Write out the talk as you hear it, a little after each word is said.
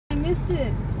missed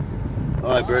it.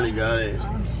 Oh, I barely got it.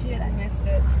 Oh shit, I missed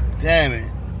it. Damn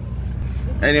it.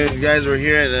 Anyways, guys, we're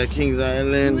here at Kings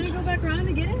Island. You want to go back around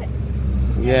and get it?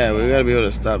 Yeah, we gotta be able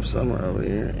to stop somewhere over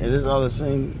here. Is this all the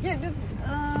same? Yeah, just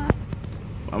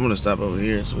I'm gonna stop over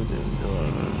here so we can go.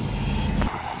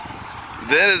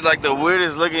 That is like the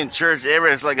weirdest looking church ever.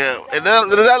 It's like a. Does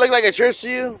that look like a church to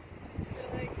you?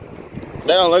 That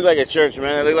don't look like a church,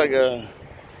 man. It look like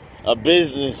a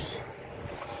business.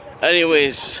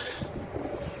 Anyways,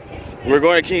 we're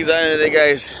going to Kings Island today,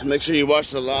 guys. Make sure you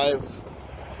watch the live.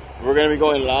 We're gonna be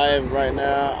going live right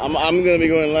now. I'm gonna be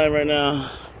going live right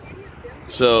now.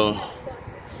 So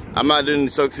I'm not doing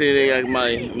so today. Like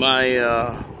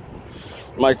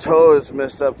my toe is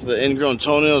messed up. The ingrown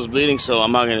toenail is bleeding, so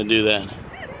I'm not gonna do that.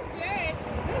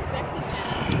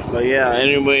 But yeah,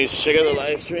 anyways, check out the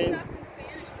live stream.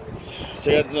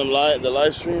 Check out the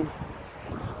live stream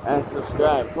and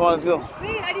subscribe. Come on, let's go.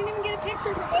 wait, I didn't even get a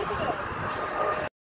picture for both of us.